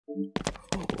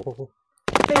Oh.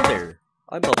 Hey there,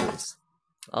 I'm Bubbles.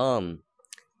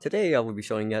 Today I will be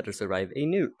showing you how to survive a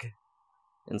nuke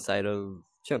inside of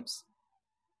chimpz.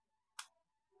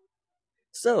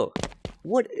 So,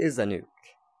 what is a nuke?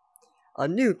 A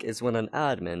nuke is when an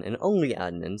admin, and only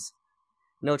admins,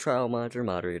 no trial mods or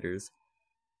moderators,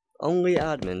 only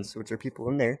admins, which are people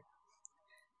in there,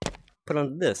 put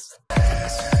on this.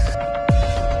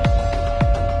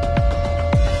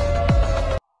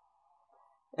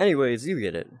 Anyways, you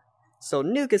get it. So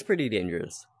nuke is pretty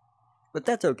dangerous. But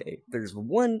that's okay. There's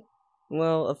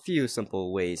a few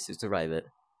simple ways to survive it.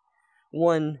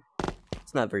 One,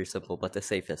 it's not very simple, but the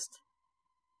safest.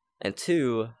 And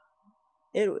two,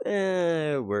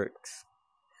 it works.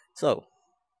 So,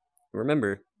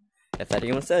 remember, if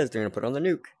anyone says they're gonna put on the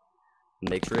nuke,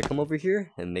 make sure they come over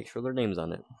here and make sure their name's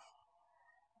on it.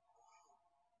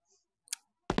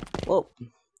 Well,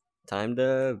 time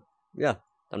to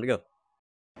go.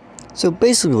 So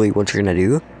basically what you're gonna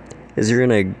do is you're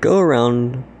gonna go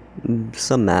around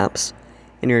some maps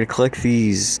and you're gonna collect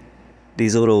these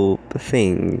little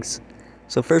things.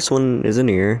 So first one is in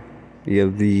here. You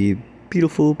have the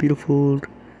beautiful, I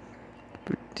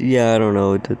don't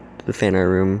know, the fan art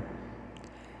room.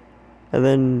 And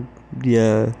then,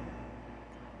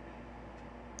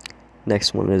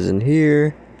 next one is in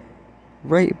here,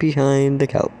 right behind the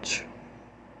couch.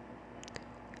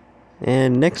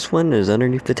 And next one is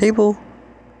underneath the table.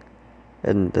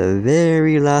 And the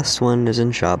very last one is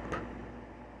in shop.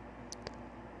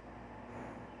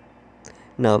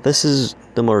 Now this is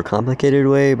the more complicated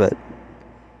way, but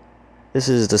this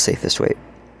is the safest way.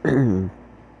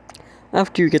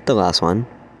 After you get the last one,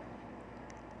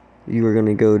 you are going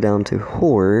to go down to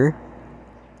horror.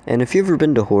 And if you've ever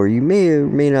been to horror, you may or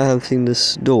may not have seen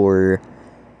this door.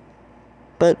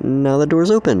 But now the door's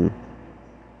open.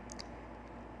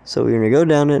 So you're going to go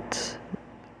down it.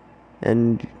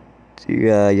 And you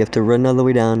have to run all the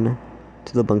way down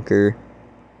to the bunker.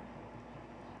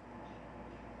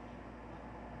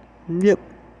 Yep.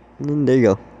 And there you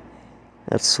go.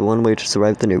 That's one way to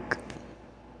survive the nuke.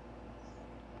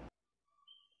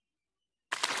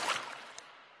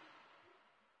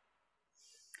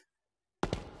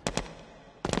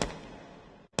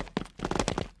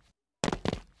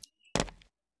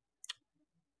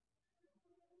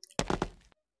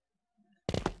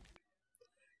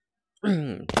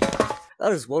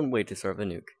 That is one way to survive a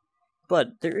nuke.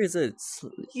 But there is an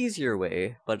easier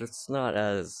way, but it's not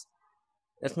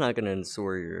gonna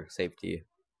ensure your safety.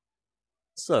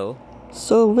 So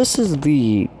this is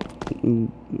the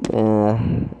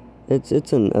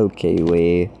it's an okay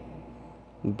way,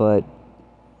 but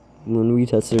when we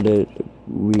tested it,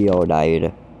 we all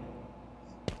died.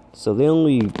 So the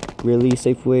only really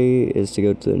safe way is to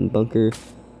go to the bunker.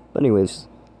 But anyways,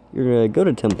 you're gonna go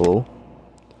to temple.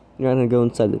 You're not gonna go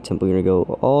inside the temple. You're gonna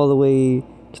go all the way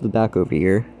to the back over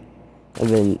here, and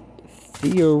then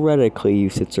theoretically you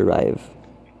should survive.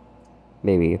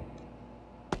 Maybe.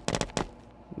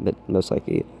 But most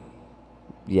likely,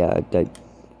 yeah,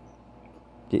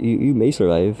 you may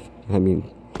survive. I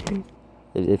mean,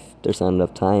 if there's not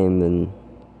enough time, then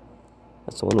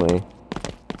that's one way.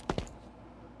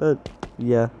 But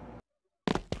yeah,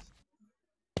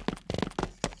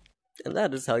 and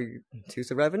that is how to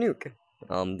survive a nuke.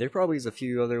 There probably is a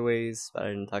few other ways that I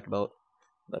didn't talk about,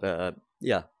 but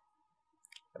yeah.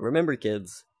 Remember,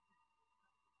 kids,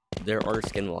 there are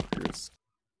skinwalkers,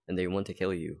 and they want to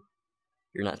kill you.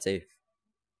 You're not safe.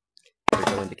 They're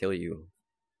going to kill you.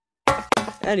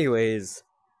 Anyways,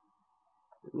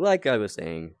 like I was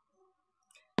saying,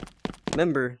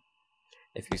 remember,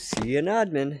 if you see an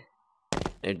admin,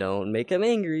 and don't make him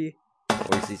angry,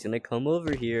 or he's gonna come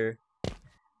over here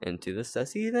into the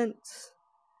sussy events.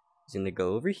 He's gonna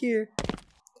go over here.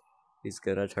 He's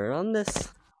gonna turn on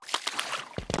this.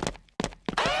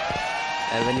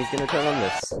 And then he's gonna turn on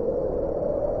this.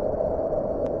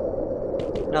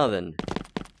 Now then,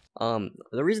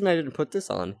 the reason I didn't put this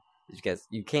on is because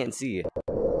you can't see.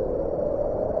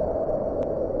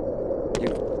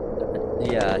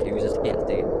 You just can't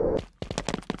see.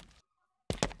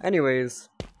 Anyways.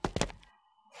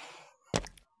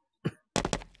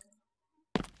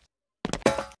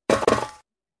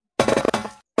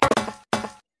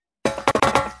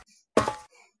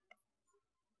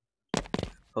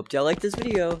 Hope y'all like this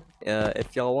video.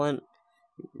 If y'all want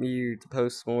me to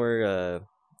post more,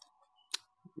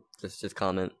 just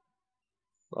comment.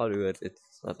 I'll do it.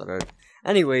 It's not that hard.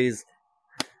 Anyways,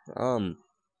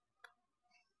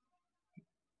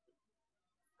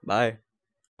 bye.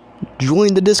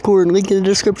 Join the Discord, link in the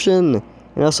description,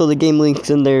 and also the game links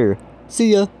in there.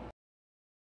 See ya.